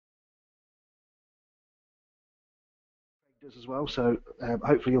does as well. So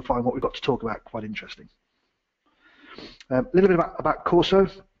hopefully you'll find what we've got to talk about quite interesting. A little bit about Corso.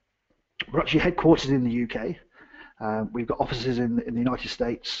 We're actually headquartered in the UK. We've got offices in the United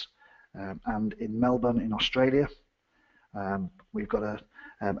States and in Melbourne in Australia. We've got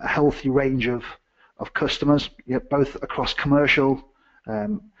a healthy range of customers, both across commercial,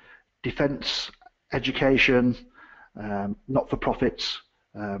 defence, education, not-for-profits,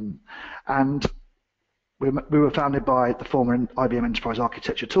 and we were founded by the former IBM Enterprise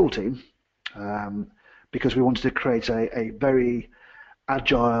Architecture tool team because we wanted to create a very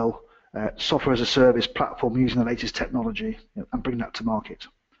agile software as a service platform using the latest technology and bring that to market.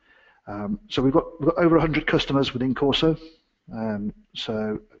 So we've got over 100 customers within Corso, and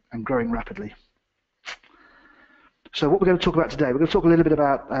growing rapidly. So what we're going to talk about today, we're going to talk a little bit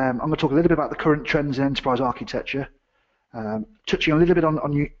about, I'm going to talk a little bit about the current trends in enterprise architecture, touching a little bit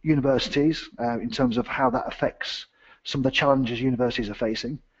on universities in terms of how that affects some of the challenges universities are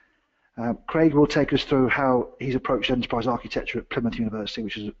facing. Craig will take us through how he's approached enterprise architecture at Plymouth University,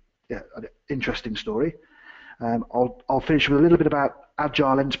 which is an interesting story. I'll finish with a little bit about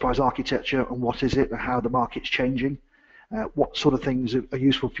agile enterprise architecture and what is it and how the market's changing, what sort of things are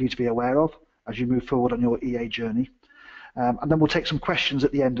useful for you to be aware of as you move forward on your EA journey. And then we'll take some questions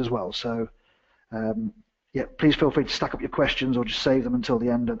at the end as well. So please feel free to stack up your questions or just save them until the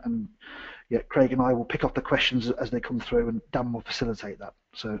end. And Craig and I will pick up the questions as they come through, and Dan will facilitate that.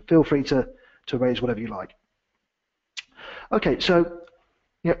 So feel free to raise whatever you like. Okay, so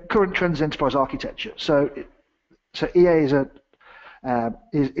current trends in enterprise architecture. So EA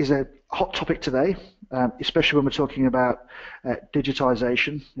is a hot topic today, especially when we're talking about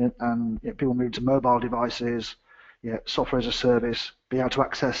digitization and people moving to mobile devices, software as a service, being able to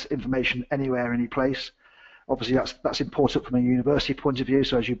access information anywhere, any place. Obviously, that's important from a university point of view.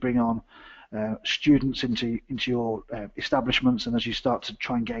 So as you bring on students into your establishments, and as you start to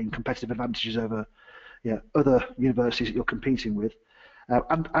try and gain competitive advantages over other universities that you're competing with,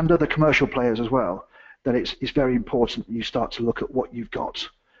 and other commercial players as well, then it's very important that you start to look at what you've got,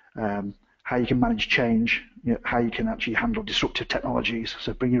 how you can manage change, how you can actually handle disruptive technologies,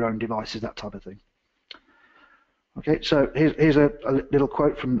 so bring your own devices, that type of thing. Okay, so here's a little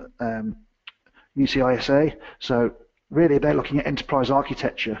quote from UCISA. So really they're looking at enterprise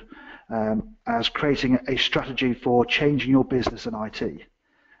architecture as creating a strategy for changing your business and IT,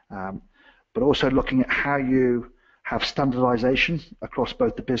 but also looking at how you have standardization across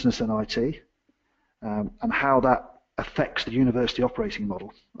both the business and IT, and how that affects the university operating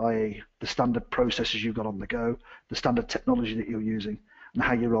model, i.e. the standard processes you've got on the go, the standard technology that you're using, and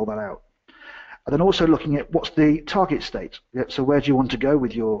how you roll that out. And then also looking at what's the target state. So where do you want to go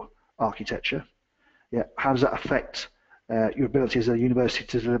with your architecture? How does that affect your ability as a university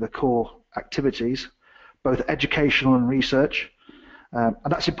to deliver core activities, both educational and research? And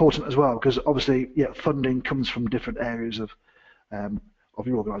that's important as well, because obviously funding comes from different areas of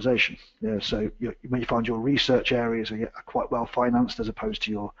your organisation. So you may find your research areas are quite well financed as opposed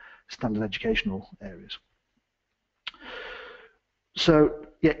to your standard educational areas. So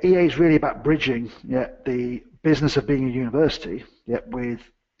EA is really about bridging the business of being a university with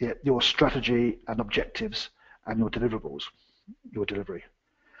your strategy and objectives and your deliverables, your delivery.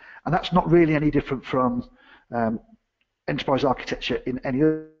 And that's not really any different from enterprise architecture in any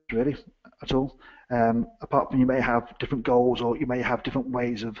other really at all, apart from you may have different goals, or you may have different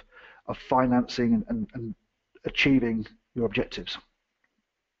ways of financing and achieving your objectives.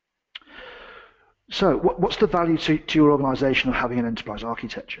 So what's the value to your organisation of having an enterprise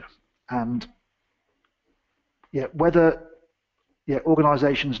architecture? And whether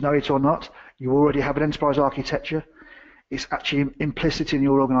organisations know it or not, you already have an enterprise architecture. It's actually implicit in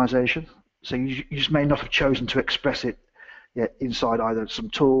your organisation, so you just may not have chosen to express it inside either some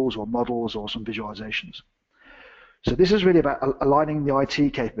tools or models or some visualizations. So this is really about aligning the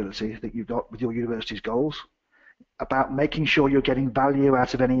IT capability that you've got with your university's goals, about making sure you're getting value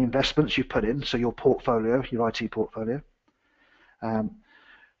out of any investments you put in, so your portfolio, your IT portfolio.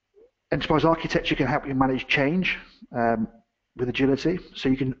 Enterprise architecture can help you manage change with agility, so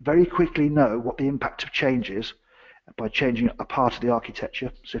you can very quickly know what the impact of change is by changing a part of the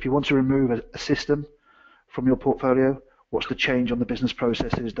architecture. So if you want to remove a system from your portfolio, what's the change on the business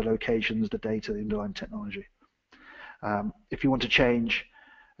processes, the locations, the data, the underlying technology? If you want to change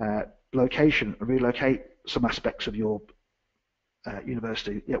location, relocate some aspects of your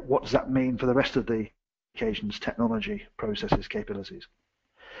university, what does that mean for the rest of the locations, technology, processes, capabilities?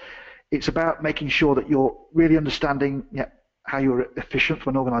 It's about making sure that you're really understanding how you're efficient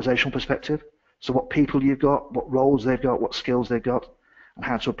from an organizational perspective. So what people you've got, what roles they've got, what skills they've got, and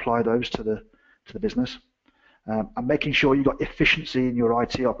how to apply those to the business. and making sure you've got efficiency in your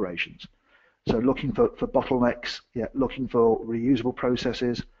IT operations. So looking for bottlenecks, looking for reusable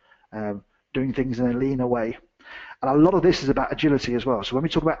processes, doing things in a leaner way. And a lot of this is about agility as well. So when we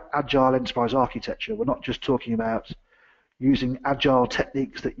talk about agile enterprise architecture, we're not just talking about using agile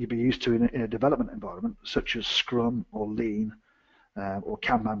techniques that you'd be used to in a development environment, such as Scrum or Lean or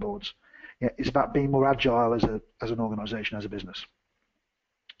Kanban boards. It's about being more agile as an organization, as a business.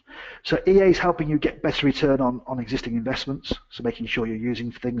 So EA is helping you get better return on existing investments, so making sure you're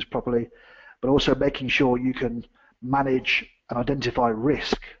using things properly, but also making sure you can manage and identify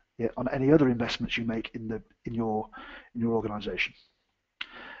risk on any other investments you make in your organization.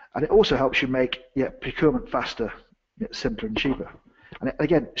 And it also helps you make procurement faster, simpler and cheaper. And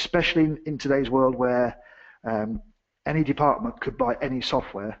again, especially in today's world where any department could buy any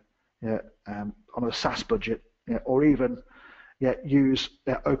software on a SaaS budget, or even use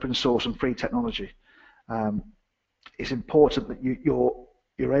open source and free technology. It's important that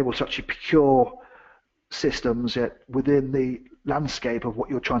you're able to actually procure systems within the landscape of what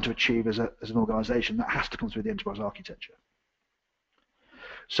you're trying to achieve as an organization. That has to come through the enterprise architecture.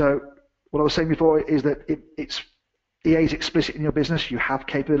 So what I was saying before is that EA is explicit in your business. You have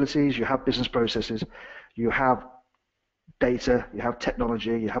capabilities, you have business processes, you have data, you have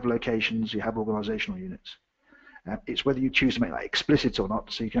technology, you have locations, you have organizational units. It's whether you choose to make that explicit or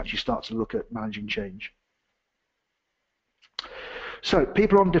not, so you can actually start to look at managing change. So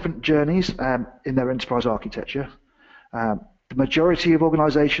people are on different journeys in their enterprise architecture. The majority of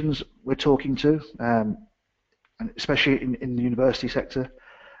organizations we're talking to, and especially in the university sector,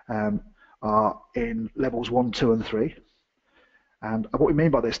 are in levels 1, 2, and 3. And what we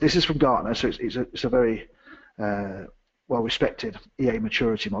mean by this is from Gartner, so it's a very well-respected EA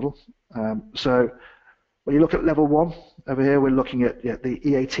maturity model. So when you look at level 1 over here, we're looking at the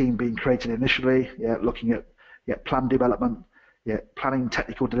EA team being created initially, looking at plan development, planning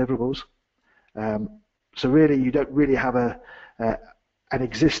technical deliverables. So really, you don't really have an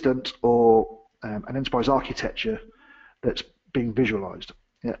existent or an enterprise architecture that's being visualized.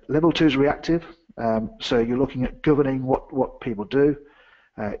 Level 2 is reactive, so you're looking at governing what people do,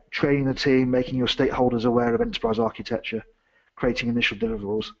 training the team, making your stakeholders aware of enterprise architecture, creating initial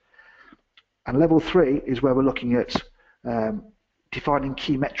deliverables. And level 3 is where we're looking at defining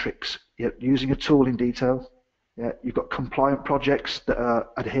key metrics, using a tool in detail. You've got compliant projects that are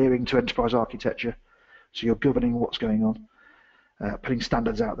adhering to enterprise architecture, so you're governing what's going on, putting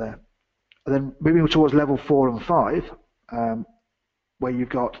standards out there. And then moving towards level 4 and 5, where you've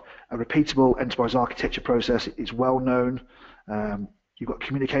got a repeatable enterprise architecture process. It's well known. You've got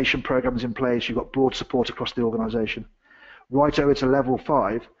communication programs in place. You've got broad support across the organization. Right over to level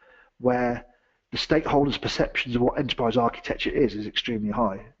 5, where the stakeholders' perceptions of what enterprise architecture is extremely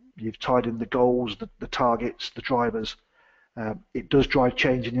high. You've tied in the goals, the targets, the drivers. It does drive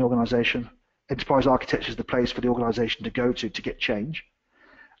change in the organization. Enterprise architecture is the place for the organization to go to get change.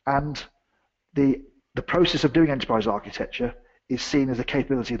 And the process of doing enterprise architecture is seen as a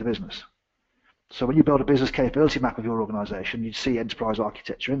capability of the business. So when you build a business capability map of your organization, you'd see enterprise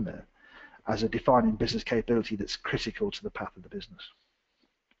architecture in there as a defining business capability that's critical to the path of the business.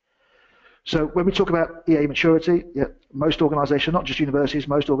 So when we talk about EA maturity, most organizations, not just universities,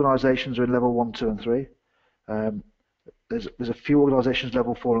 most organizations are in level 1, 2, and 3. There's a few organizations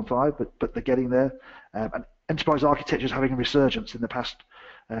level 4 and 5, but they're getting there. And enterprise architecture is having a resurgence in the past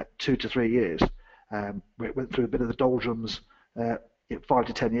 2 to 3 years. It went through a bit of the doldrums 5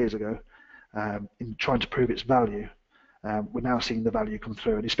 to 10 years ago in trying to prove its value. We're now seeing the value come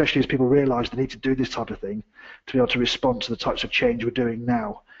through, and especially as people realize they need to do this type of thing to be able to respond to the types of change we're doing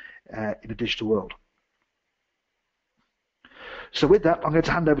now in a digital world. So with that, I'm going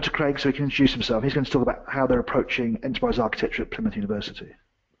to hand over to Craig so he can introduce himself. He's going to talk about how they're approaching enterprise architecture at Plymouth University.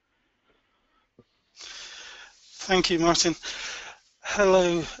 Thank you, Martin.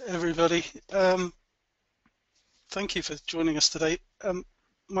 Hello, everybody. Thank you for joining us today.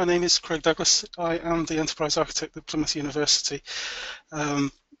 My name is Craig Douglas. I am the Enterprise Architect at Plymouth University.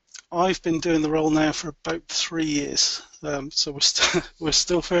 I've been doing the role now for about 3 years, so we're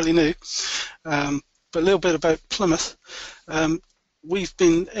still fairly new. But a little bit about Plymouth. We've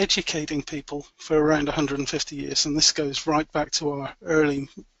been educating people for around 150 years, and this goes right back to our early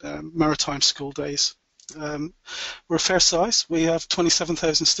maritime school days. We're a fair size. We have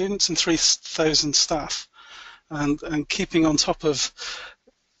 27,000 students and 3,000 staff. And keeping on top of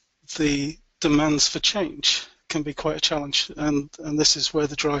the demands for change can be quite a challenge, and this is where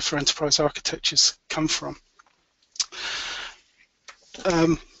the drive for enterprise architectures come from.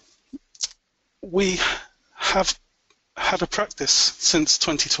 We have had a practice since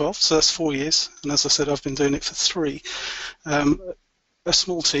 2012, so that's 4 years, and as I said, I've been doing it for 3. A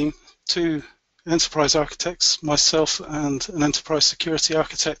small team, 2 enterprise architects, myself and an enterprise security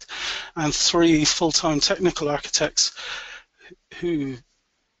architect, and 3 full-time technical architects who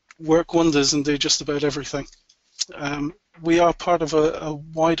work wonders and do just about everything. We are part of a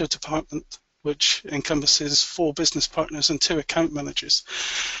wider department which encompasses 4 business partners and 2 account managers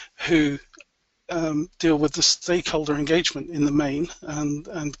who deal with the stakeholder engagement in the main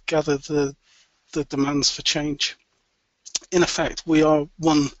and gather the demands for change. In effect, we are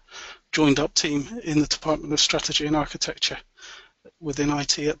one joined up team in the Department of Strategy and Architecture within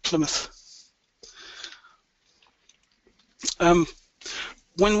IT at Plymouth.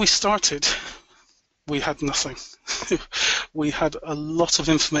 When we started, we had nothing. We had a lot of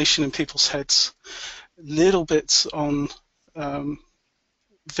information in people's heads, little bits on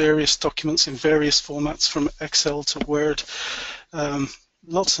various documents in various formats, from Excel to Word,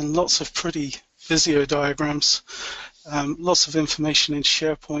 lots and lots of pretty Visio diagrams, lots of information in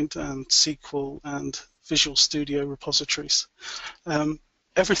SharePoint and SQL and Visual Studio repositories.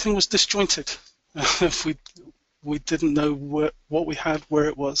 Everything was disjointed. We didn't know what we had, where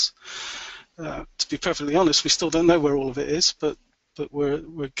it was. To be perfectly honest, we still don't know where all of it is, but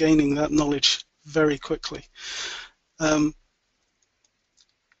we're gaining that knowledge very quickly.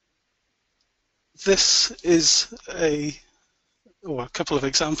 This is a couple of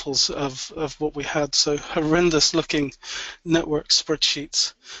examples of what we had. So horrendous looking network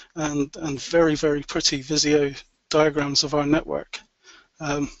spreadsheets and very, very pretty Visio diagrams of our network.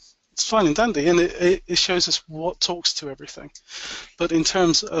 It's fine and dandy, and it shows us what talks to everything. But in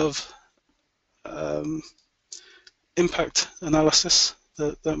terms of impact analysis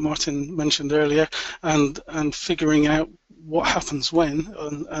that Martin mentioned earlier, and figuring out what happens when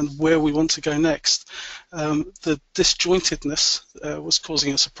and where we want to go next, the disjointedness was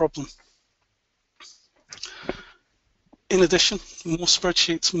causing us a problem. In addition, more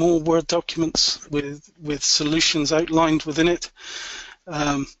spreadsheets, more Word documents with solutions outlined within it,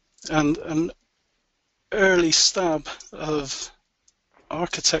 and an early stab of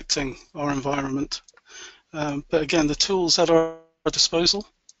architecting our environment. But again, the tools at our disposal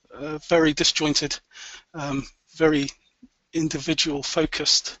are very disjointed, very individual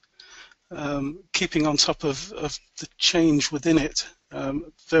focused, keeping on top of the change within it,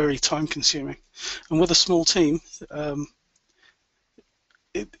 very time consuming. And with a small team,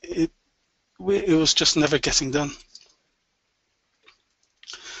 it was just never getting done.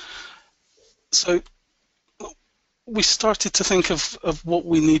 So we started to think of what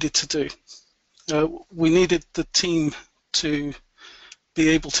we needed to do. We needed the team to be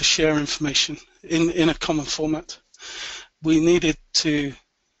able to share information in a common format. We needed to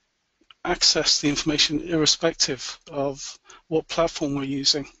access the information irrespective of what platform we're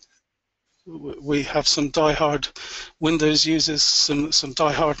using. We have some die-hard Windows users, some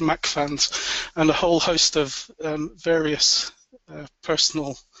die-hard Mac fans, and a whole host of various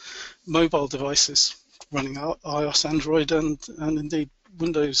personal mobile devices running iOS, Android, and indeed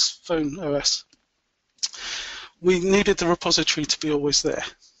Windows Phone OS. We needed the repository to be always there.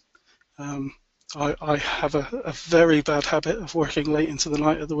 I have a very bad habit of working late into the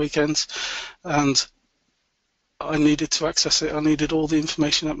night at the weekends, and I needed to access it. I needed all the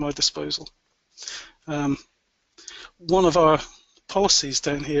information at my disposal. One of our policies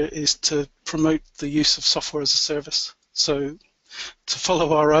down here is to promote the use of software as a service. So to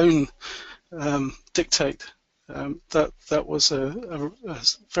follow our own dictate, that was a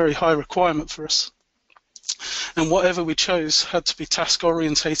very high requirement for us. And whatever we chose had to be task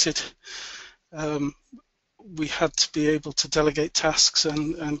orientated. We had to be able to delegate tasks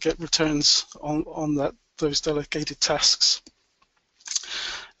and get returns on those delegated tasks.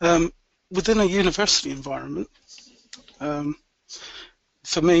 Within a university environment,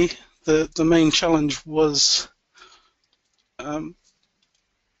 for me, the main challenge was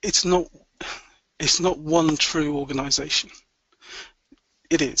it's not one true organisation.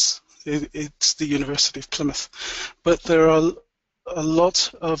 It is. It's the University of Plymouth, but there are a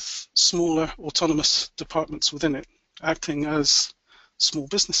lot of smaller autonomous departments within it, acting as small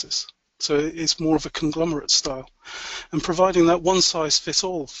businesses. So it's more of a conglomerate style, and providing that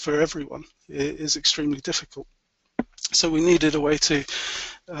one-size-fits-all for everyone is extremely difficult. So we needed a way to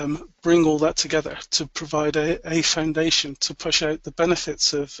bring all that together, to provide a foundation to push out the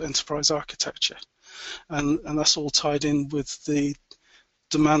benefits of enterprise architecture, and that's all tied in with the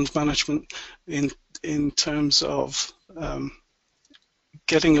demand management in terms of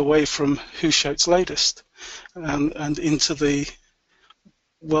getting away from who shouts loudest and into the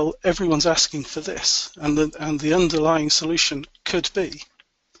well, everyone's asking for this, and the underlying solution could be.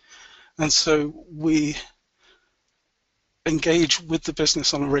 And so we engage with the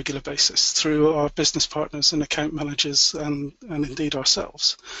business on a regular basis through our business partners and account managers and indeed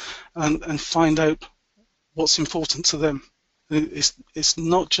ourselves, and find out what's important to them. It's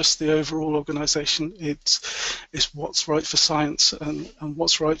not just the overall organisation, it's what's right for science and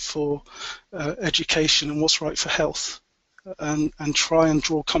what's right for education and what's right for health, and try and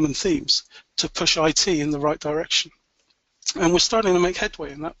draw common themes to push IT in the right direction. And we're starting to make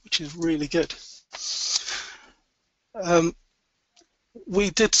headway in that, which is really good. We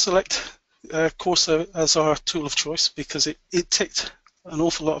did select Corso as our tool of choice because it ticked an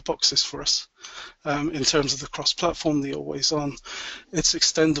awful lot of boxes for us in terms of the cross-platform, the always on, it's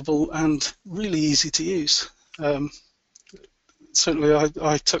extendable and really easy to use. Certainly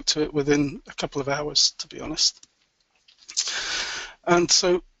I took to it within a couple of hours, to be honest. And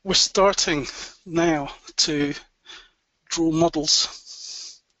so we're starting now to draw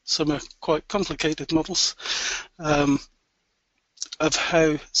models. Some are quite complicated models of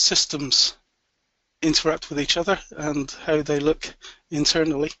how systems interact with each other and how they look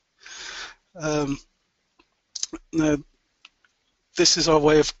internally. Now, this is our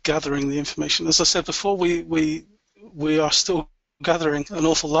way of gathering the information. As I said before, we are still gathering an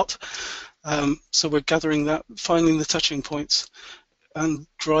awful lot. So we're gathering that, finding the touching points, and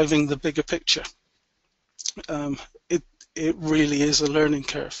driving the bigger picture. It really is a learning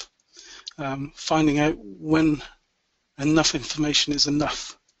curve. Finding out when enough information is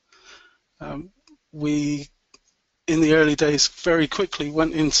enough. We, in the early days, very quickly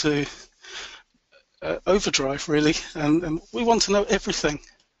went into overdrive, really, and we want to know everything.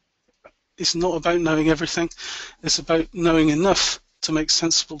 It's not about knowing everything, it's about knowing enough to make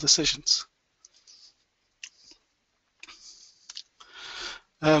sensible decisions.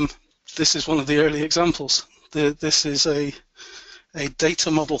 This is one of the early examples. This is a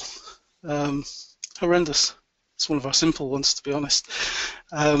data model. Horrendous. It's one of our simple ones, to be honest.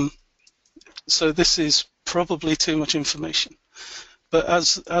 So this is probably too much information. But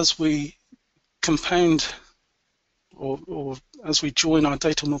as we compound or as we join our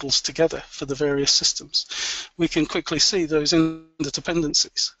data models together for the various systems, we can quickly see those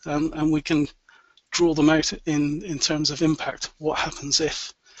interdependencies, and we can draw them out in terms of impact, what happens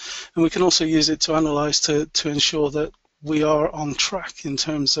if. And we can also use it to analyze to ensure that we are on track in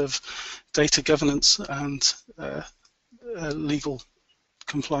terms of data governance and legal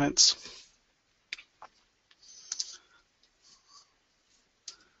compliance.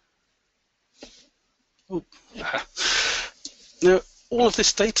 Now, all of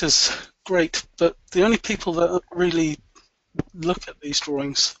this data is great, but the only people that really look at these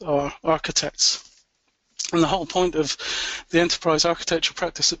drawings are architects. And the whole point of the enterprise architecture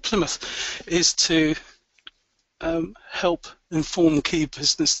practice at Plymouth is to help inform key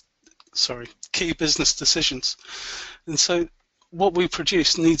business decisions. And so what we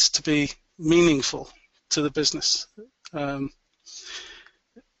produce needs to be meaningful to the business.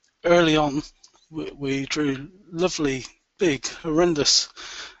 Early on, we drew lovely, big, horrendous,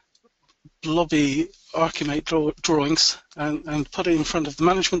 blobby Archimate drawings and put it in front of the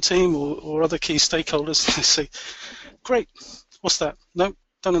management team or other key stakeholders, and they say, great, what's that? No,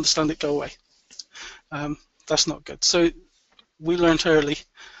 don't understand it, go away. That's not good. So we learned early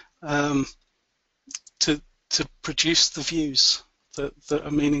to produce the views that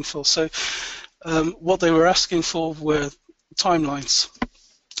are meaningful. So what they were asking for were timelines.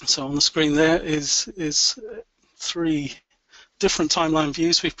 So on the screen there is 3 different timeline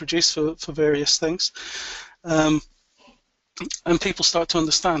views we've produced for various things. And people start to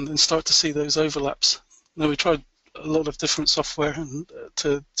understand and start to see those overlaps. Now, we tried a lot of different software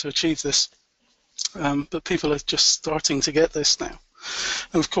to achieve this, but people are just starting to get this now.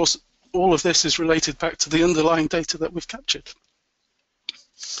 And of course, all of this is related back to the underlying data that we've captured.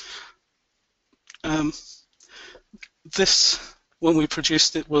 This, when we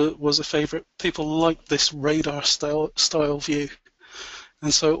produced it, was a favorite. People like this radar style view.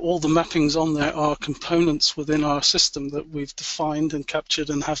 And so all the mappings on there are components within our system that we've defined and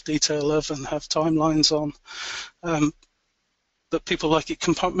captured and have detail of and have timelines on. But people like it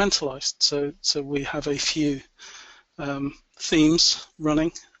compartmentalized. So we have a few themes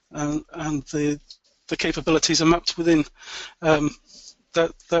running, and the capabilities are mapped within.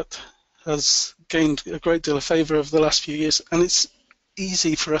 That has gained a great deal of favor over the last few years, and it's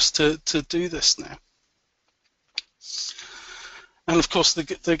easy for us to do this now. And of course, the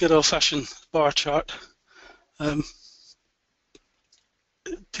good old-fashioned bar chart.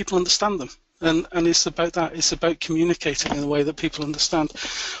 People understand them. And it's about that. It's about communicating in a way that people understand.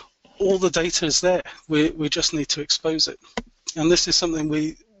 All the data is there. We just need to expose it. And this is something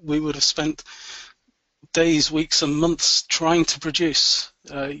we would have spent days, weeks, and months trying to produce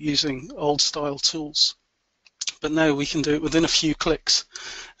using old-style tools. But now we can do it within a few clicks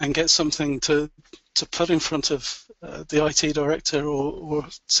and get something to put in front of the IT director or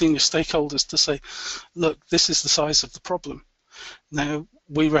senior stakeholders to say, look, this is the size of the problem. Now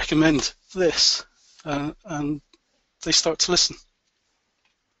we recommend this, and they start to listen.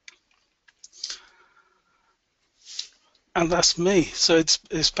 And that's me. So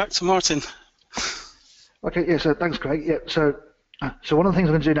it's back to Martin. Okay, yeah. So thanks, Craig. Yeah. So one of the things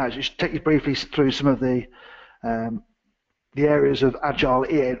I'm going to do now is just take you briefly through some of the areas of agile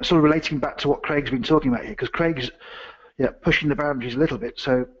EA, sort of relating back to what Craig's been talking about here, because Craig's pushing the boundaries a little bit.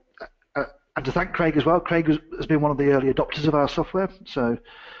 So and to thank Craig as well. Craig has been one of the early adopters of our software. So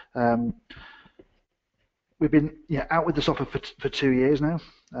we've been out with the software for 2 years now.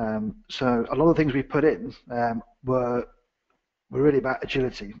 So a lot of the things we put in were really about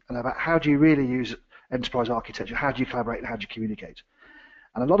agility and about how do you really use enterprise architecture, how do you collaborate, and how do you communicate.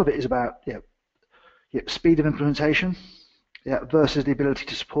 And a lot of it is about speed of implementation versus the ability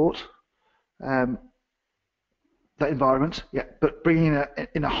to support that environment, but bringing it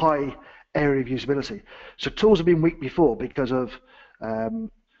in a high area of usability. So tools have been weak before because of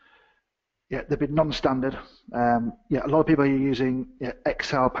they've been non-standard. A lot of people are using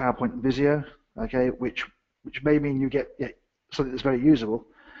Excel, PowerPoint, and Visio, okay, which may mean you get something that's very usable,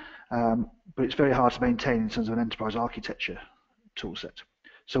 but it's very hard to maintain in terms of an enterprise architecture tool set.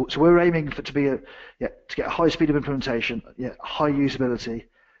 So we're aiming to get a high speed of implementation, high usability,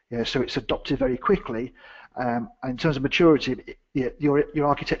 so it's adopted very quickly. And in terms of maturity, your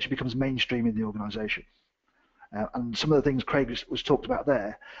architecture becomes mainstream in the organisation. And some of the things Craig was talked about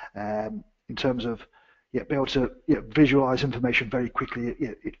there, in terms of be able to visualize information very quickly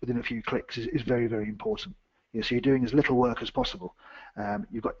within a few clicks is very, very important. So you're doing as little work as possible.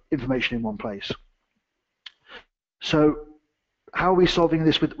 You've got information in one place. So how are we solving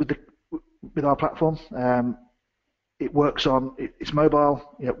this with our platform? It works on, it's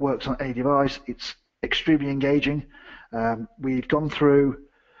mobile, it works on any device, it's extremely engaging. We've gone through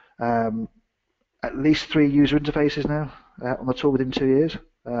at least 3 user interfaces now on the tool within 2 years.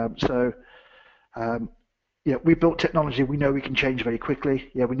 We built technology we know we can change very quickly.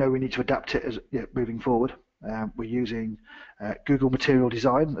 We know we need to adapt it as moving forward. We're using Google Material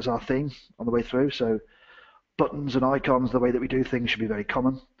Design as our theme on the way through. So buttons and icons, the way that we do things, should be very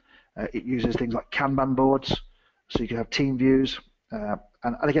common. It uses things like Kanban boards, so you can have team views.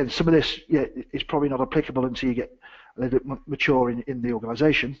 And again, some of this is probably not applicable until you get a little bit mature in the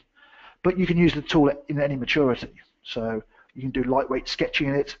organisation. But you can use the tool in any maturity. So you can do lightweight sketching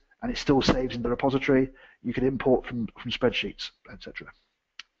in it, and it still saves in the repository. You can import from spreadsheets, etc.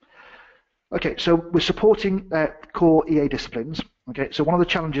 Okay, so we're supporting core EA disciplines. Okay, so one of the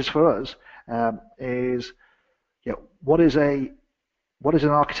challenges for us is what is an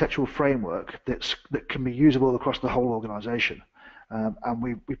architectural framework that can be usable across the whole organisation? And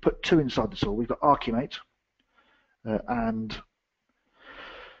we put 2 inside the tool. We've got Archimate, and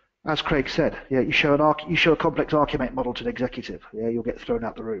as Craig said, you show a complex Archimate model to an executive, you'll get thrown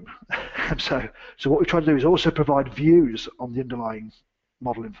out the room. so what we try to do is also provide views on the underlying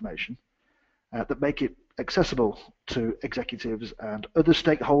model information that make it accessible to executives and other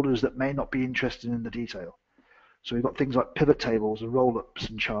stakeholders that may not be interested in the detail. So we've got things like pivot tables and roll-ups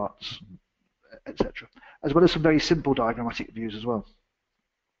and charts, etc., as well as some very simple diagrammatic views as well.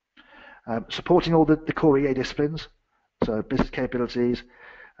 Supporting all the core EA disciplines, so business capabilities.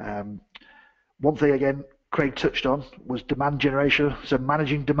 One thing, again, Craig touched on was demand generation, so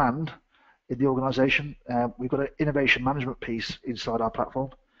managing demand in the organisation. We've got an innovation management piece inside our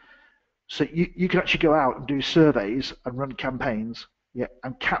platform. So you can actually go out and do surveys and run campaigns,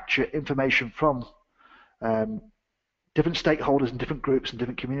 and capture information from different stakeholders and different groups and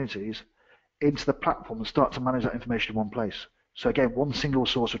different communities into the platform and start to manage that information in one place. So again, one single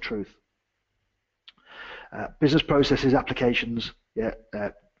source of truth. Business processes, applications,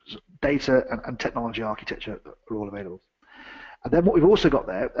 data and technology architecture are all available. And then what we've also got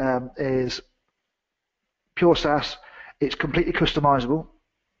there is pure SaaS. It's completely customizable.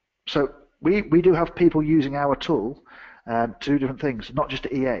 So we do have people using our tool to do different things, not just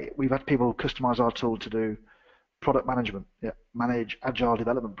EA. We've had people customize our tool to do product management, manage agile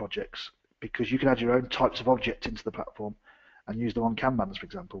development projects, because you can add your own types of objects into the platform and use them on Kanbans, for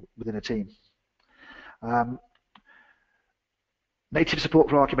example, within a team. Native support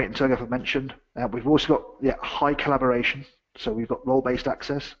for Archimate and TOGAF I've mentioned. We've also got high collaboration, so we've got role-based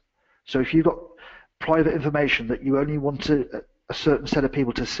access. So if you've got private information that you only want a certain set of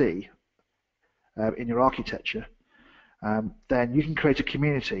people to see in your architecture, then you can create a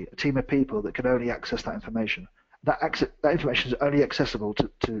community, a team of people that can only access that information. That information is only accessible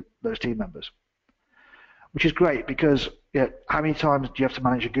to those team members, which is great because how many times do you have to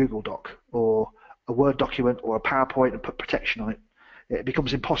manage a Google Doc or a Word document or a PowerPoint and put protection on it? It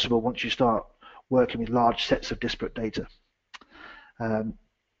becomes impossible once you start working with large sets of disparate data.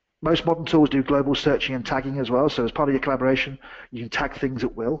 Most modern tools do global searching and tagging as well. So as part of your collaboration, you can tag things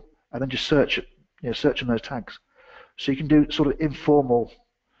at will and then just search on those tags. So you can do sort of informal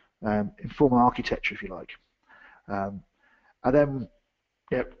architecture, if you like. And then,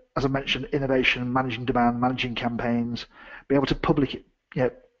 as I mentioned, innovation, managing demand, managing campaigns, be able to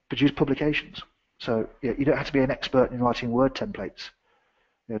produce publications. So you don't have to be an expert in writing Word templates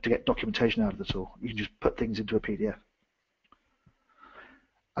to get documentation out of the tool. You can just put things into a PDF.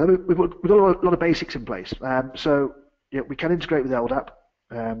 And we've got a lot of basics in place. So we can integrate with LDAP,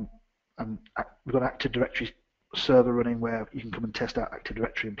 and we've got an Active Directory server running where you can come and test out Active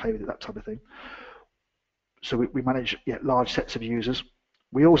Directory and play with it, that type of thing. So we manage large sets of users.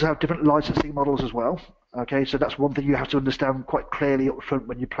 We also have different licensing models as well. Okay, so that's one thing you have to understand quite clearly up front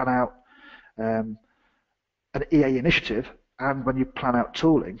when you plan out an EA initiative and when you plan out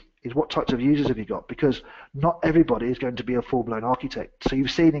tooling, is what types of users have you got? Because not everybody is going to be a full-blown architect. So you've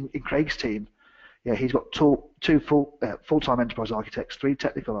seen in Craig's team, he's got two full-time enterprise architects, 3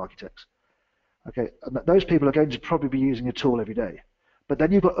 technical architects. Okay, and those people are going to probably be using a tool every day. But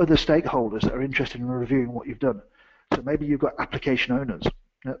then you've got other stakeholders that are interested in reviewing what you've done. So maybe you've got application owners.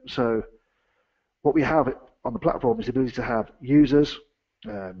 So what we have on the platform is the ability to have users,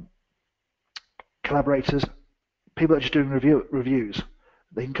 collaborators, people that are just doing reviews.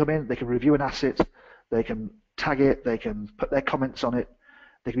 They can come in, they can review an asset, they can tag it, they can put their comments on it,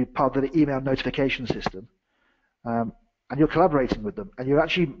 they can be part of the email notification system, and you're collaborating with them. And you're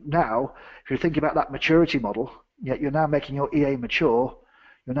actually now, if you think about that maturity model, you're now making your EA mature,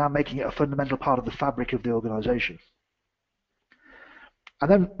 you're now making it a fundamental part of the fabric of the organization. And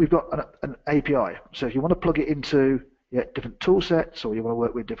then we've got an API. So if you want to plug it into different tool sets or you want to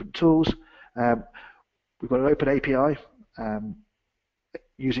work with different tools, we've got an open API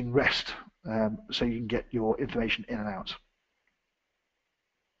using REST, so you can get your information in and out.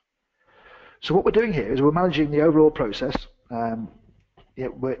 So what we're doing here is we're managing the overall process.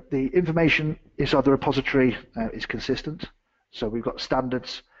 The information inside the repository is consistent. So we've got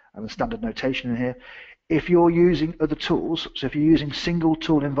standards and the standard notation in here. If you're using other tools, so if you're using single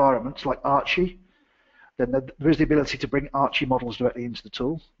tool environments like Archie, then there is the ability to bring Archie models directly into the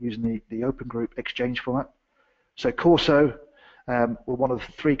tool using the Open Group Exchange format. So Corso were one of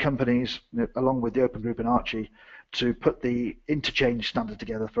 3 companies, along with the Open Group and Archie, to put the interchange standard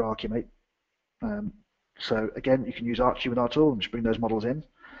together for Archimate. So again, you can use Archie with our tool and just bring those models in.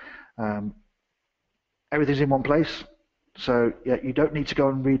 Everything's in one place. So you don't need to go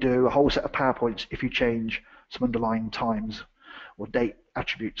and redo a whole set of PowerPoints if you change some underlying times or date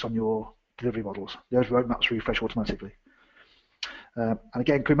attributes on your delivery models. Those roadmaps refresh automatically. And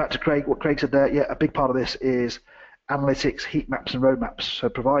again, going back to Craig, what Craig said there, a big part of this is analytics, heat maps, and roadmaps. So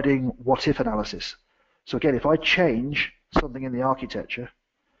providing what-if analysis. So again, if I change something in the architecture,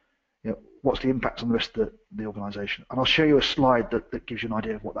 what's the impact on the rest of the organization? And I'll show you a slide that gives you an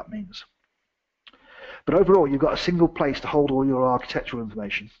idea of what that means. But overall, you've got a single place to hold all your architectural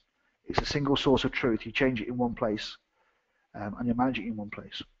information. It's a single source of truth. You change it in one place, and you're managing it in one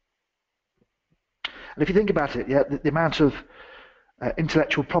place. And if you think about it, the amount of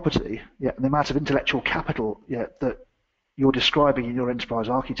intellectual property, and the amount of intellectual capital, that you're describing in your enterprise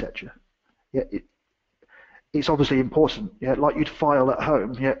architecture, it's obviously important. Like you'd file at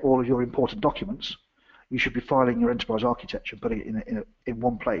home, all of your important documents, you should be filing your enterprise architecture, putting it in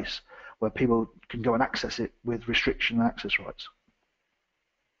one place where people can go and access it with restriction and access rights.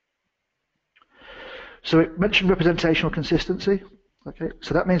 So it mentioned representational consistency. Okay,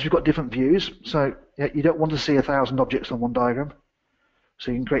 so that means we've got different views. So you don't want to see 1,000 objects on one diagram. So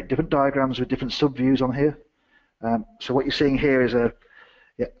you can create different diagrams with different subviews on here. So what you're seeing here is an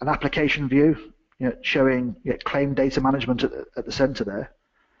application view, showing claim data management at the center there,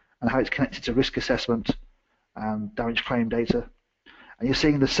 and how it's connected to risk assessment and damage claim data. And you're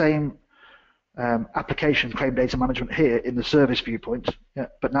seeing the same application claim data management here in the service viewpoint,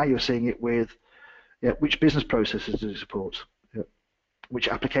 but now you're seeing it with which business processes does it support, which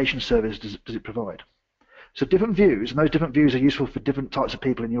application service does it provide. So different views, and those different views are useful for different types of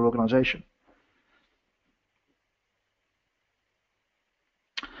people in your organization.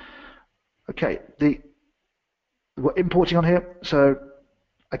 Okay, we're importing on here. So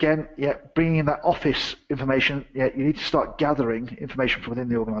again, yeah, bringing in that office information, yeah, you need to start gathering information from within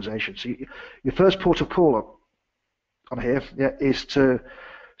the organisation. So your first port of call on here, yeah, is to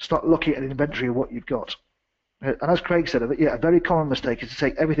start looking at an inventory of what you've got. And as Craig said, yeah, a very common mistake is to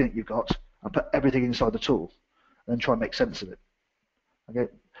take everything that you've got and put everything inside the tool and then try and make sense of it.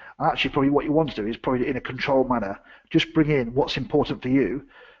 Okay. And actually, probably what you want to do is probably in a controlled manner, just bring in what's important for you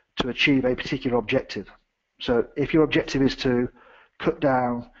to achieve a particular objective. So if your objective is to cut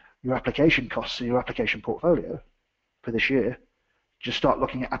down your application costs in your application portfolio for this year, just start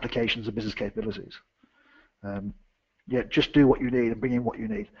looking at applications and business capabilities. Yeah, just do what you need and bring in what you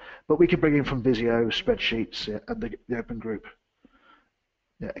need. But we can bring in from Visio, spreadsheets, yeah, and the open group,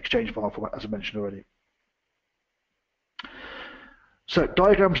 yeah, Exchange file format, as I mentioned already. So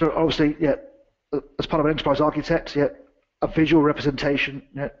diagrams are obviously, yeah, as part of an enterprise architect, yeah, a visual representation,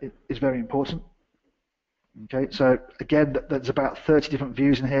 yeah, is very important. Okay, so again, there's about 30 different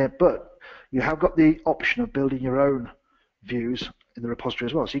views in here, but you have got the option of building your own views in the repository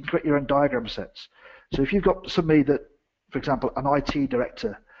as well. So you can create your own diagram sets. So if you've got somebody that, for example, an IT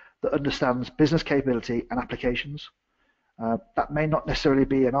director that understands business capability and applications, that may not necessarily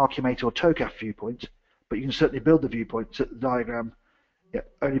be an Archimate or TOCAF viewpoint, but you can certainly build the viewpoint so that the diagram, yeah,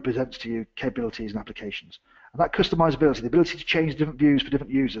 only presents to you capabilities and applications. And that customizability, the ability to change different views for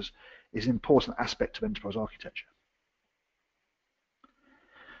different users, is an important aspect of enterprise architecture.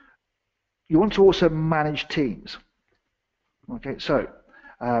 You want to also manage teams. Okay, so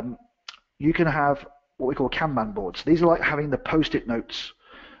you can have what we call Kanban boards. These are like having the post-it notes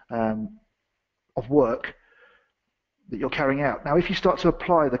of work that you're carrying out. Now, if you start to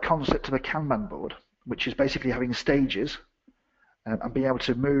apply the concept of a Kanban board, which is basically having stages and being able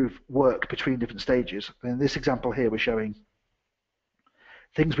to move work between different stages, and in this example here, we're showing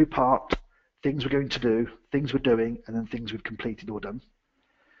things we parked, things we're going to do, things we're doing, and then things we've completed or done.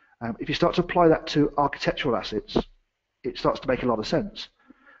 If you start to apply that to architectural assets, it starts to make a lot of sense.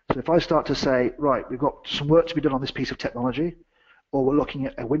 So if I start to say, right, we've got some work to be done on this piece of technology, or we're looking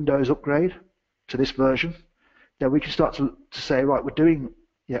at a Windows upgrade to this version, then we can start to say, right, we're doing,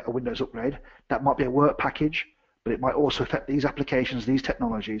 yeah, a Windows upgrade. That might be a work package, but it might also affect these applications, these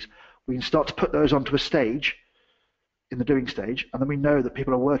technologies. We can start to put those onto a stage in the doing stage, and then we know that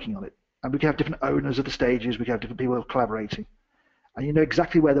people are working on it. And we can have different owners of the stages, we can have different people collaborating. And you know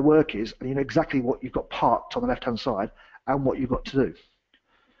exactly where the work is, and you know exactly what you've got parked on the left-hand side and what you've got to do.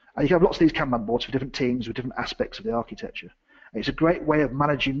 And you can have lots of these Kanban boards for different teams with different aspects of the architecture. And it's a great way of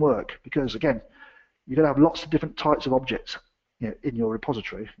managing work because, again, you're going to have lots of different types of objects, you know, in your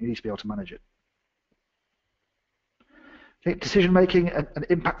repository. You need to be able to manage it. Okay, decision-making and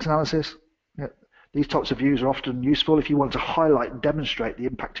impact analysis. You know, these types of views are often useful if you want to highlight and demonstrate the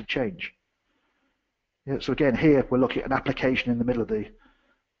impact of change. Yeah, so again, here we're looking at an application in the middle of the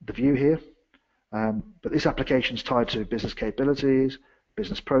view here. But this application is tied to business capabilities,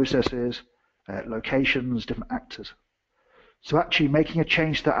 business processes, locations, different actors. So actually making a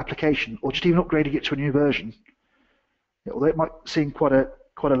change to that application, or just even upgrading it to a new version, although it might seem quite a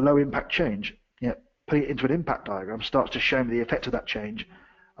low impact change, putting it into an impact diagram starts to show me the effect of that change,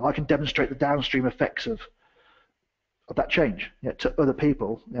 and I can demonstrate the downstream effects of that change to other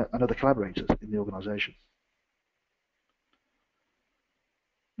people and other collaborators in the organisation.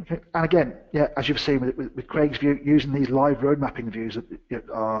 Okay, and again, as you've seen with Craig's view, using these live road mapping views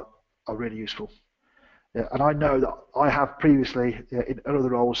are really useful. And I know that I have previously, in other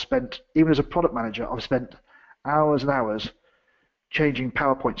roles, spent, even as a product manager, I've spent hours and hours changing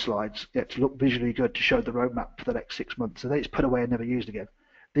PowerPoint slides to look visually good to show the roadmap for the next 6 months, and then it's put away and never used again.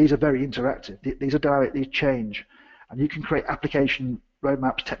 These are very interactive. These are dynamic. These change, and you can create application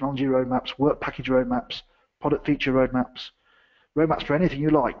roadmaps, technology roadmaps, work package roadmaps, product feature roadmaps for anything you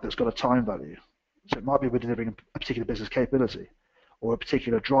like that's got a time value. So it might be we're delivering a particular business capability or a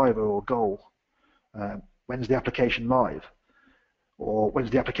particular driver or goal. When's the application live? Or when are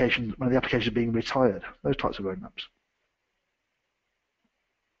the applications being retired? Those types of roadmaps.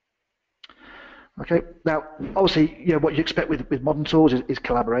 Okay, now obviously, what you expect with modern tools is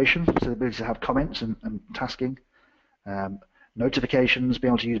collaboration, so the ability to have comments and tasking, notifications,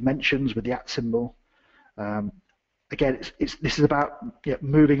 being able to use mentions with the @ symbol. Again, this is about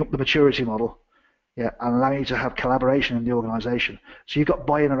moving up the maturity model, and allowing you to have collaboration in the organisation. So you've got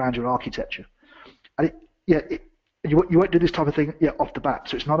buy-in around your architecture, and you won't do this type of thing off the bat.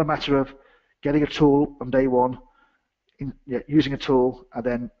 So it's not a matter of getting a tool on day one, using a tool, and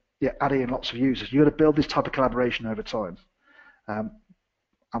then adding in lots of users. You've got to build this type of collaboration over time. And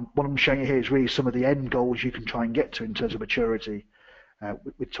what I'm showing you here is really some of the end goals you can try and get to in terms of maturity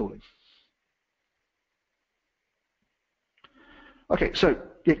with tooling. Okay, so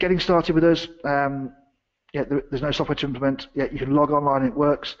yeah, getting started with us. There's no software to implement. Yeah, you can log online, it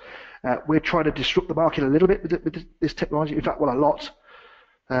works. We're trying to disrupt the market a little bit with this technology. In fact, well, a lot.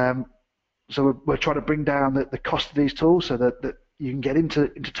 So we're trying to bring down the cost of these tools so that you can get into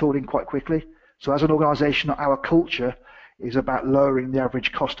tooling quite quickly. So as an organisation, our culture is about lowering the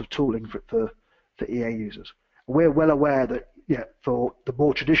average cost of tooling for EA users. We're well aware that for the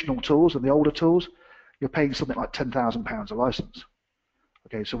more traditional tools and the older tools, you're paying something like £10,000 a license.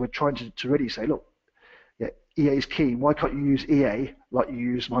 Okay, so we're trying to really say, look, EA is key. Why can't you use EA like you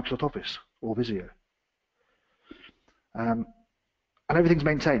use Microsoft Office or Visio? And everything's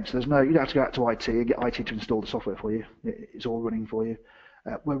maintained, so you don't have to go out to IT and get IT to install the software for you. It's all running for you.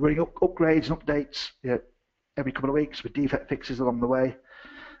 We're running upgrades and updates every couple of weeks with defect fixes along the way.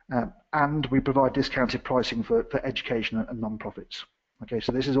 And we provide discounted pricing for education and non-profits. Okay,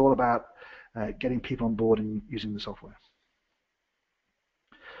 so this is all about getting people on board and using the software.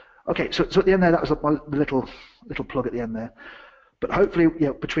 Okay, so at the end there, that was my little plug at the end there. But hopefully,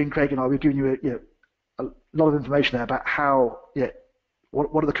 between Craig and I, we've given you a lot of information there about how,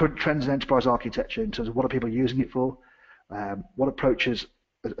 what are the current trends in enterprise architecture in terms of what are people using it for, what approaches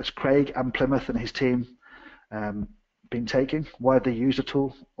has Craig and Plymouth and his team been taking, why have they used a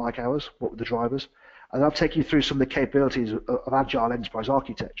tool like ours, what were the drivers, and I'll take you through some of the capabilities of agile enterprise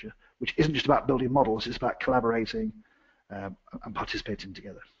architecture, which isn't just about building models, it's about collaborating and participating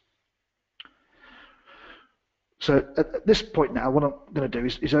together. So at this point now, what I'm going to do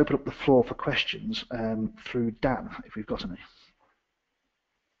is open up the floor for questions through Dan, if we've got any.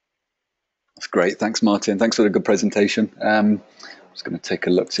 That's great. Thanks, Martin. Thanks for the good presentation. I'm just going to take a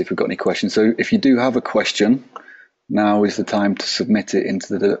look, see if we've got any questions. So if you do have a question, now is the time to submit it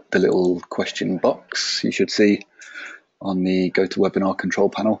into the little question box you should see on the GoToWebinar control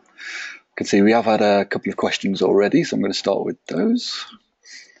panel. You can see we have had a couple of questions already, so I'm going to start with those.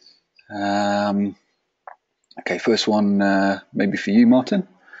 Okay, first one maybe for you, Martin.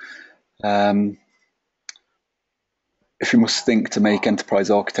 If you must think to make enterprise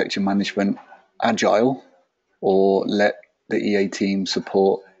architecture management agile, or let the EA team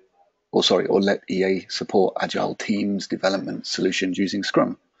support, or let EA support agile teams development solutions using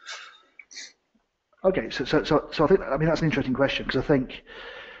Scrum. Okay, so I think that's an interesting question, because I think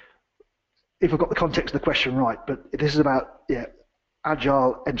if I've got the context of the question right, but this is about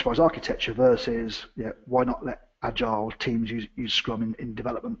agile enterprise architecture versus why not let agile teams use Scrum in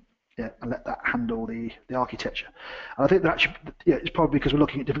development, and let that handle the architecture. And I think that actually it's probably because we're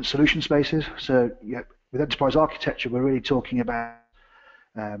looking at different solution spaces. So with enterprise architecture, we're really talking about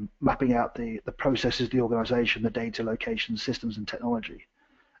mapping out the processes, the organization, the data, locations, systems and technology,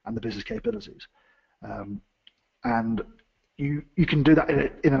 and the business capabilities. And you can do that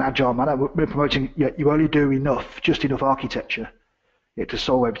in an agile manner. We're promoting you only do just enough architecture to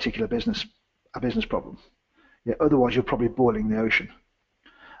solve a particular business problem. Otherwise, you're probably boiling the ocean.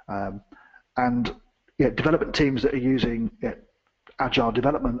 And development teams that are using agile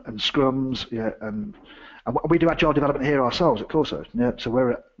development and scrums, and we do agile development here ourselves at Corso. So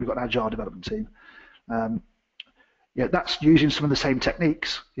we've got an agile development team. That's using some of the same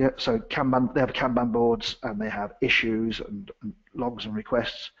techniques. So Kanban, they have Kanban boards and they have issues and logs and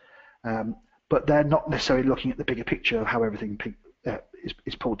requests, but they're not necessarily looking at the bigger picture of how everything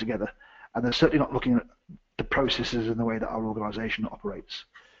is pulled together, and they're certainly not looking at the processes and the way that our organisation operates.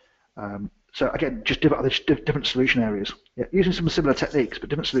 So again, just different solution areas, using some similar techniques, but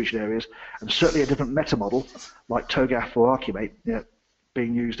different solution areas, and certainly a different meta model like TOGAF or Archimate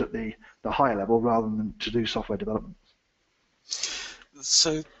being used at the higher level rather than to do software development.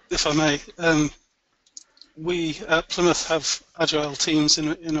 So, if I may, we at Plymouth have agile teams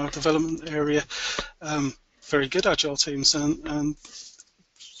in our development area, very good agile teams, and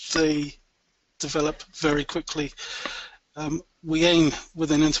they develop very quickly. We aim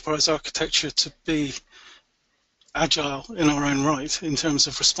within enterprise architecture to be agile in our own right in terms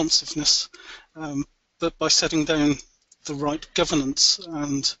of responsiveness, but by setting down the right governance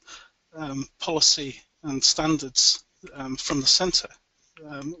and policy and standards from the centre,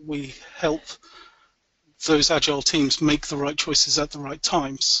 we help those agile teams make the right choices at the right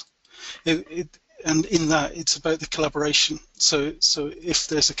times. And in that, it's about the collaboration. So if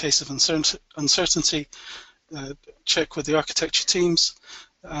there's a case of uncertainty, check with the architecture teams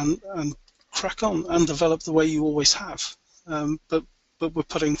and crack on and develop the way you always have. But we're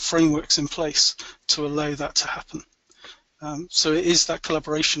putting frameworks in place to allow that to happen. So it is that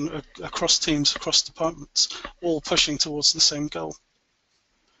collaboration across teams, across departments, all pushing towards the same goal.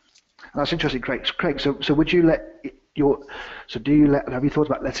 That's interesting, Craig. So would you have you thought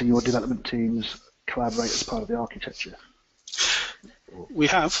about letting your development teams collaborate as part of the architecture? We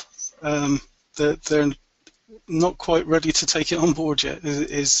have. They're not quite ready to take it on board yet,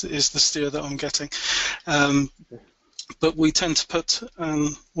 is the steer that I'm getting. But we tend to put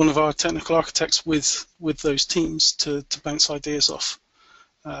one of our technical architects with those teams to bounce ideas off.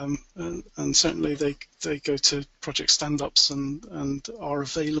 And certainly they go to project stand-ups and are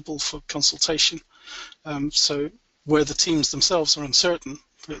available for consultation. So where the teams themselves are uncertain,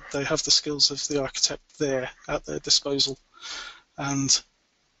 they have the skills of the architect there at their disposal. And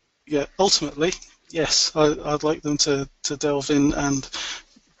yeah, ultimately, yes, I'd like them to delve in and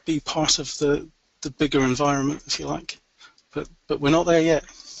be part of the bigger environment, if you like. But we're not there yet.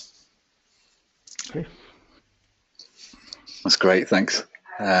 Okay. That's great, thanks.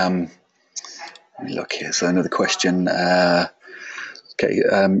 Let me look here. So another question.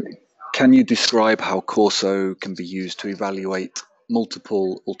 Can you describe how Corso can be used to evaluate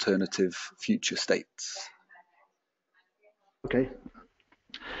multiple alternative future states? Okay.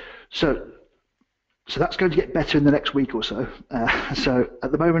 So that's going to get better in the next week or so. So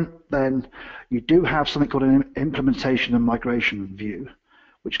at the moment, then, you do have something called an implementation and migration view,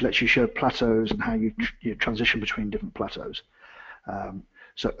 which lets you show plateaus and how you transition between different plateaus.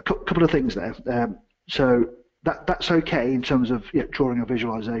 So a couple of things there. So that's okay in terms of drawing a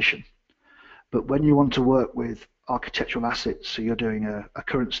visualization. But when you want to work with architectural assets, so you're doing a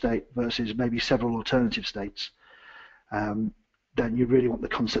current state versus maybe several alternative states, then you really want the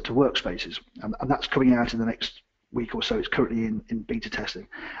concept of workspaces. And that's coming out in the next week or so. It's currently in beta testing.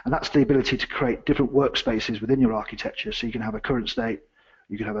 And that's the ability to create different workspaces within your architecture. So you can have a current state,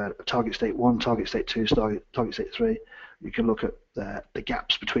 you can have a target state 1, target state 2, target state 3. You can look at the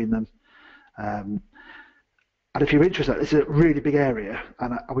gaps between them. And if you're interested, this is a really big area,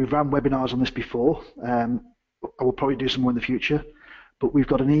 and we've ran webinars on this before. I will probably do some more in the future, but we've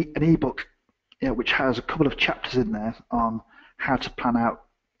got an ebook, which has a couple of chapters in there on how to plan out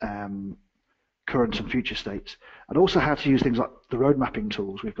current and future states, and also how to use things like the road mapping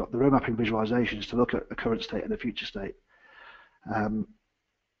tools. We've got the road mapping visualizations to look at a current state and a future state.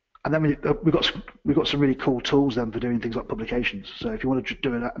 And then we've got some really cool tools then for doing things like publications. So if you want to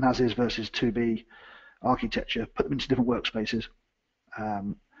do an as-is versus to-be architecture, put them into different workspaces,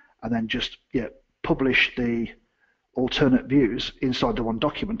 and then just publish the alternate views inside the one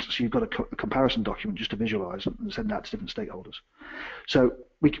document, so you've got a comparison document just to visualize and send out to different stakeholders. So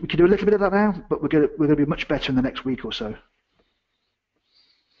we can do a little bit of that now, but we're going to be much better in the next week or so.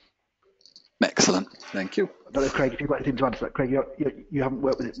 Excellent, thank you. I don't know, Craig, if you've got anything to add to that. Craig, you haven't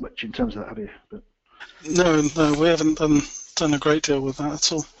worked with it much in terms of that, have you? But... No, we haven't done a great deal with that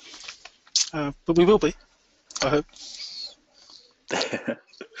at all. But we will be, I hope.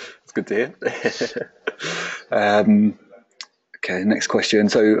 It's good to hear. Okay, next question.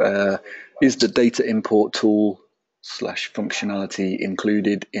 So is the data import tool / functionality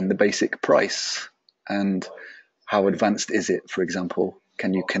included in the basic price? And how advanced is it? For example,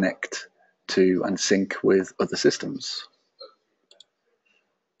 can you connect to and sync with other systems?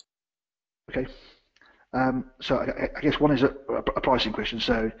 Okay. So I guess one is a pricing question.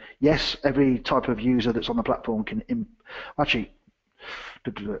 So yes, every type of user that's on the platform can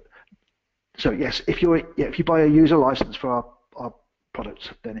So yes, if you buy a user license for our products,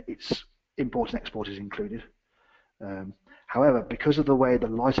 then it's import and export is included. However, because of the way the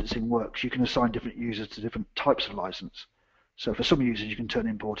licensing works, you can assign different users to different types of license. So for some users, you can turn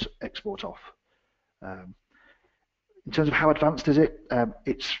import export off. In terms of how advanced is it,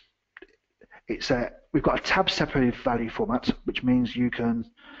 we've got a tab separated value format, which means you can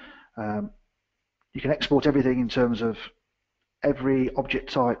export everything in terms of every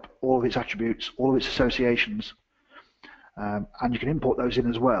object type, all of its attributes, all of its associations, and you can import those in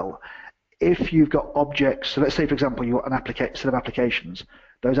as well. If you've got objects, so let's say for example you've got a set of applications,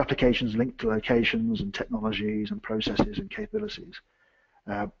 those applications link to locations and technologies and processes and capabilities,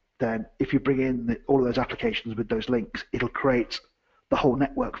 then if you bring in all of those applications with those links, it'll create the whole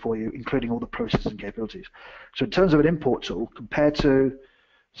network for you, including all the processes and capabilities. So in terms of an import tool, compared to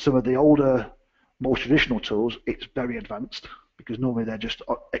some of the older, more traditional tools, it's very advanced because normally they're just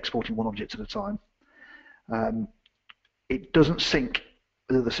exporting one object at a time. It doesn't sync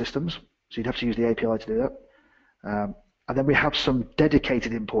with other systems, so you'd have to use the API to do that. And then we have some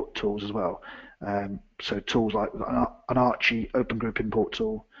dedicated import tools as well. So tools like an Archie Open Group import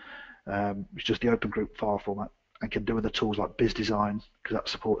tool, which is just the Open Group file format, and can do other tools like BizDesign, because that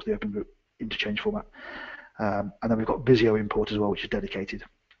supports the Open Group interchange format. And then we've got Visio import as well, which is dedicated.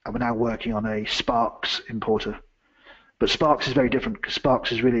 And we're now working on a Sparks importer. But Sparks is very different, because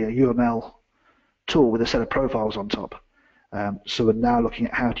Sparks is really a UML tool with a set of profiles on top. So we're now looking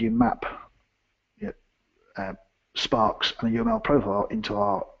at how do you map sparks and a UML profile into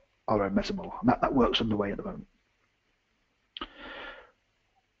our own meta model. And that work's underway at the moment.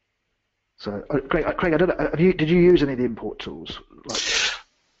 So, Craig, I don't know, did you use any of the import tools? Like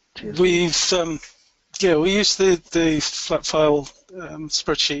TSV? We use the flat file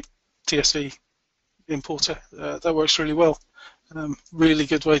spreadsheet TSV importer. That works really well. Really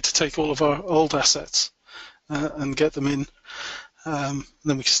good way to take all of our old assets and get them in. Then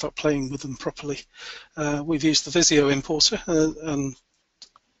we can start playing with them properly. We've used the Visio importer, and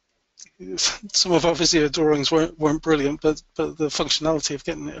some of our Visio drawings weren't brilliant, but the functionality of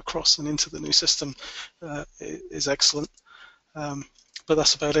getting it across and into the new system is excellent. But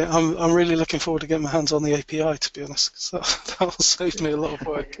that's about it. I'm really looking forward to getting my hands on the API, to be honest, because that'll save me a lot of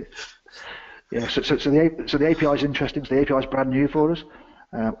work. Yeah, so the API is interesting. So the API is brand new for us.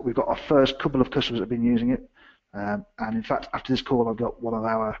 We've got our first couple of customers that have been using it, and in fact, after this call, I've got one of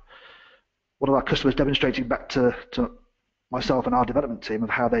our customers demonstrating back to myself and our development team of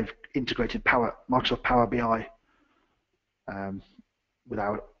how they've integrated Microsoft Power BI with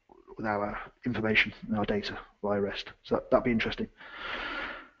our information and our data via REST. So that'd be interesting.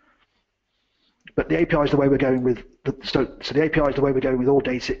 But the API is the way we're going with. So the API is the way we're going with all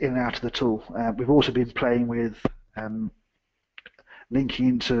data in and out of the tool. We've also been playing with linking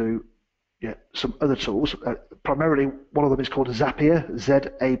into some other tools. Primarily, one of them is called Zapier,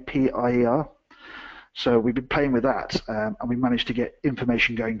 Z-A-P-I-E-R. So we've been playing with that, and we managed to get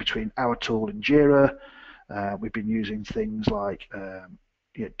information going between our tool and Jira. We've been using things like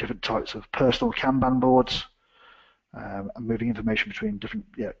different types of personal Kanban boards, and moving information between different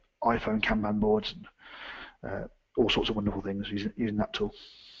iPhone Kanban boards and all sorts of wonderful things using that tool.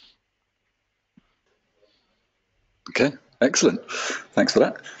 Okay, excellent. Thanks for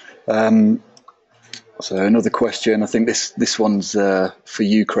that. So another question, I think this one's for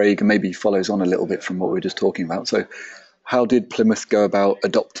you, Craig, and maybe follows on a little bit from what we were just talking about. So how did Plymouth go about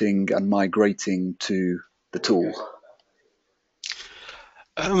adopting and migrating to the tool?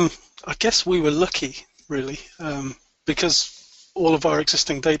 I guess we were lucky, really, because all of our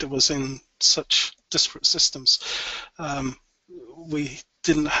existing data was in such disparate systems. We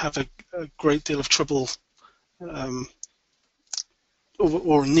didn't have a great deal of trouble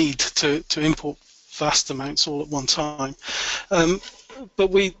or need to import vast amounts all at one time. But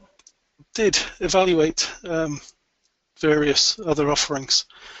we did evaluate various other offerings,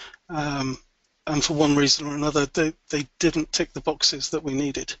 and for one reason or another, they didn't tick the boxes that we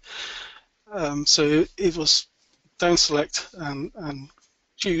needed. So it was down select and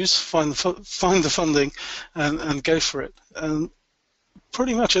choose, find the funding, and go for it. And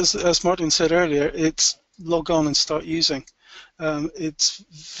pretty much as Martin said earlier, it's log on and start using. It's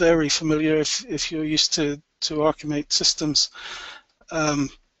very familiar if you're used to Archimate systems.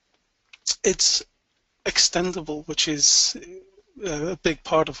 It's extendable, which is a big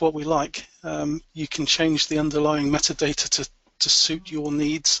part of what we like. You can change the underlying metadata to suit your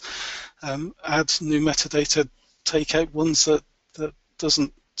needs, add new metadata, take out ones that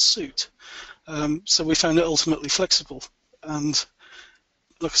doesn't suit. So we found it ultimately flexible. And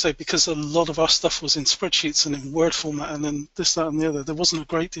like I say, because a lot of our stuff was in spreadsheets and in Word format and then this, that, and the other, there wasn't a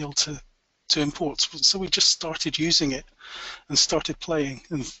great deal to import. So we just started using it and started playing.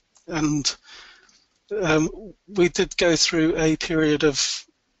 And we did go through a period of,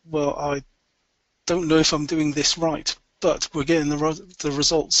 well, I don't know if I'm doing this right, but we're getting the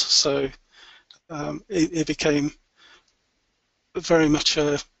results. So it became very much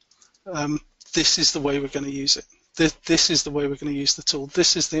this is the way we're going to use it. This is the way we're going to use the tool.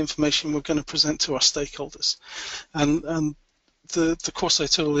 This is the information we're going to present to our stakeholders. And the Corso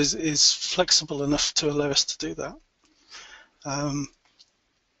tool is flexible enough to allow us to do that.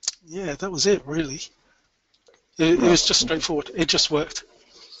 Yeah, that was it, really. It was just straightforward. It just worked.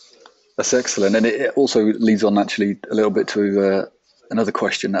 That's excellent. And it also leads on actually a little bit to another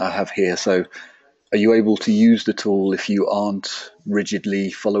question that I have here. So are you able to use the tool if you aren't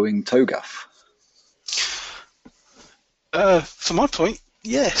rigidly following TOGAF? For my point,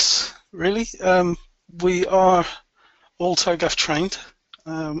 yes, really. We are all TOGAF trained,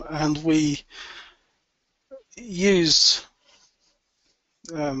 and we use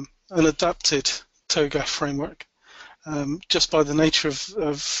an adapted TOGAF framework just by the nature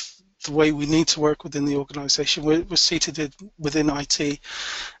of the way we need to work within the organisation. We're seated within IT,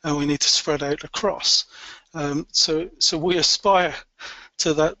 and we need to spread out across. So we aspire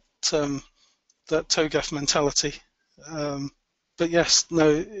to that TOGAF mentality. But yes,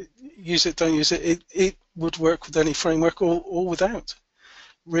 no, use it, don't use it. It would work with any framework or without,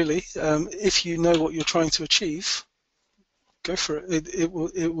 really. If you know what you're trying to achieve, go for it. It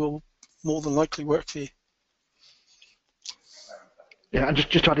will more than likely work for you. Yeah, and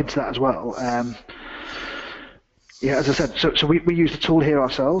just to add into that as well. Yeah, as I said, so we use the tool here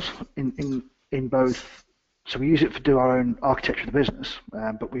ourselves in both. So we use it for do our own architecture of the business,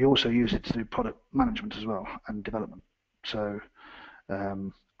 but we also use it to do product management as well and development. So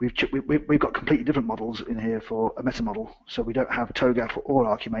we've got completely different models in here for a meta model. So we don't have TOGAF or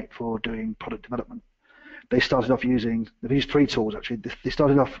Archimate for doing product development. They've used three tools actually. They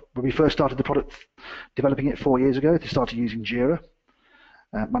started off when we first started the product, developing it 4 years ago. They started using Jira,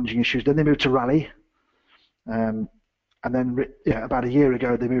 managing issues. Then they moved to Rally. And then about a year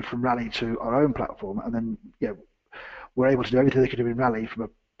ago, they moved from Rally to our own platform. And then we're able to do everything they could do in Rally from a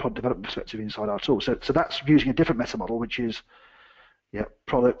product development perspective inside our tool. So that's using a different meta model, which is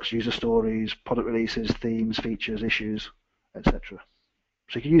products, user stories, product releases, themes, features, issues, etc.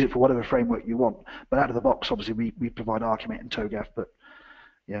 So you can use it for whatever framework you want. But out of the box, obviously, we provide Archimate and TOGAF. But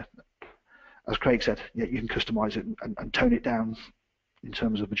as Craig said, you can customize it and tone it down in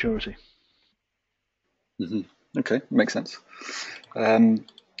terms of maturity. Mm-hmm. Okay, makes sense.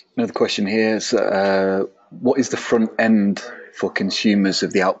 Another question here is, what is the front end for consumers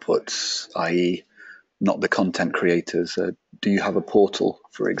of the outputs, i.e. not the content creators? Do you have a portal,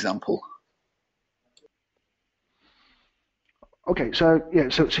 for example? Okay, so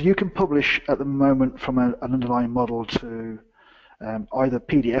you can publish at the moment from an underlying model to either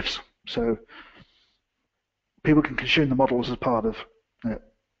PDFs, so people can consume the models as part of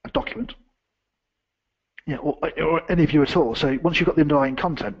a document, or any view at all. So once you've got the underlying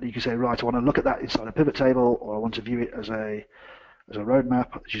content, you can say, right, I want to look at that inside a pivot table, or I want to view it as a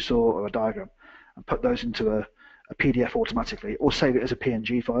roadmap, as you saw, or a diagram, and put those into a PDF automatically, or save it as a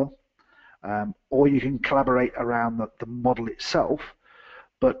PNG file. Or you can collaborate around the model itself,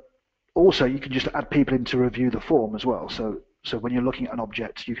 but also you can just add people in to review the form as well. So when you're looking at an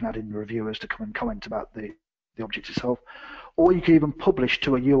object, you can add in reviewers to come and comment about the object itself, or you can even publish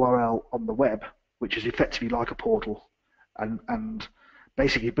to a URL on the web, which is effectively like a portal, and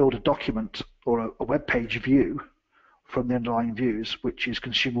basically build a document or a web page view from the underlying views, which is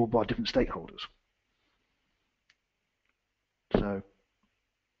consumable by different stakeholders. So,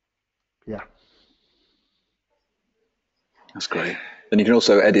 yeah. That's great. And you can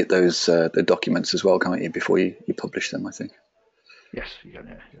also edit those the documents as well, can't you, before you publish them, I think? Yes, you can,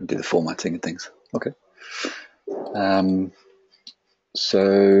 yeah. Do the formatting and things. Okay.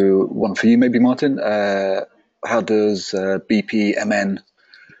 So one for you, maybe, Martin. How does BPMN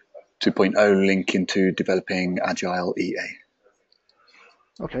 2.0 link into developing Agile EA?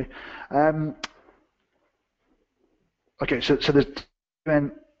 Okay. So there's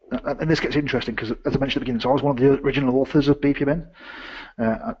BPMN, and this gets interesting because, as I mentioned at the beginning, so I was one of the original authors of BPMN.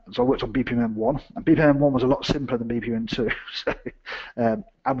 So I worked on BPMN 1, and BPMN 1 was a lot simpler than BPMN 2, and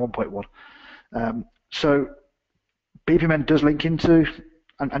 1.1. So BPMN does link into,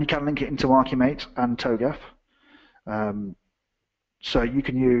 and you can link it into Archimate and TOGAF. So you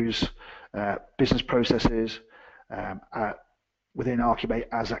can use business processes within Archimate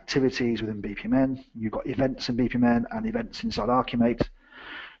as activities within BPMN. You've got events in BPMN and events inside Archimate.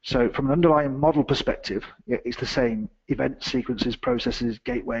 So from an underlying model perspective, it's the same. Event sequences, processes,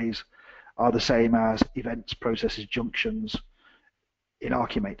 gateways are the same as events, processes, junctions in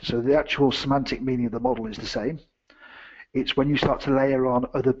Archimate. So the actual semantic meaning of the model is the same. It's when you start to layer on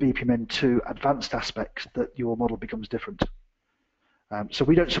other BPMN 2 advanced aspects that your model becomes different. So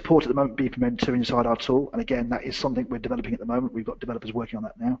we don't support at the moment BPMN 2 inside our tool, and again, that is something we're developing at the moment. We've got developers working on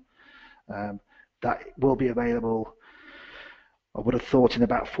that now. That will be available, I would have thought, in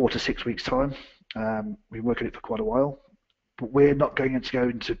about 4 to 6 weeks' time. We've been working on it for quite a while, but we're not going to go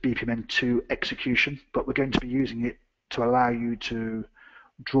into BPMN 2 execution, but we're going to be using it to allow you to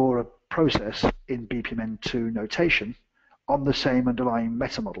draw a process in BPMN 2 notation on the same underlying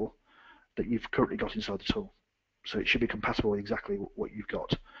meta model that you've currently got inside the tool. So it should be compatible with exactly what you've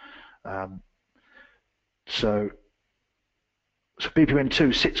got. So BPMN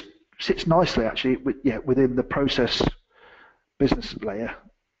 2 sits nicely actually within the process business layer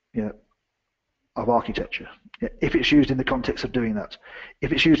of architecture. If it's used in the context of doing that.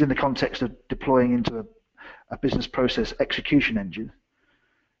 If it's used in the context of deploying into a business process execution engine,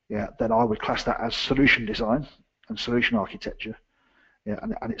 then I would class that as solution design and solution architecture.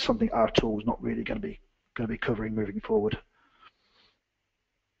 And it's something our tool is not really going to be covering moving forward.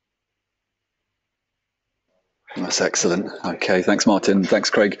 That's excellent. Okay, thanks, Martin. Thanks,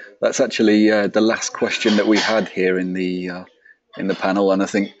 Craig. That's actually the last question that we had here in the panel, and I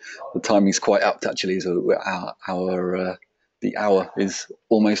think the timing's quite apt actually. So the hour is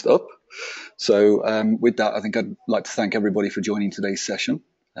almost up. So with that, I think I'd like to thank everybody for joining today's session.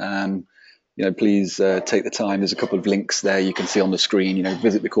 please take the time. There's a couple of links there you can see on the screen.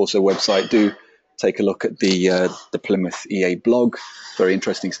 Visit the Corso website. Do take a look at the Plymouth EA blog. Very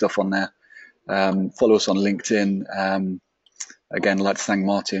interesting stuff on there. Follow us on LinkedIn. Again, I'd like to thank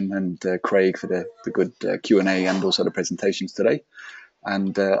Martin and Craig for the good Q&A and also the presentations today.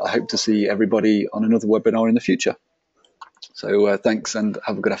 And I hope to see everybody on another webinar in the future. So thanks and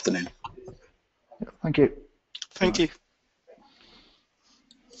have a good afternoon. Thank you. Thank you.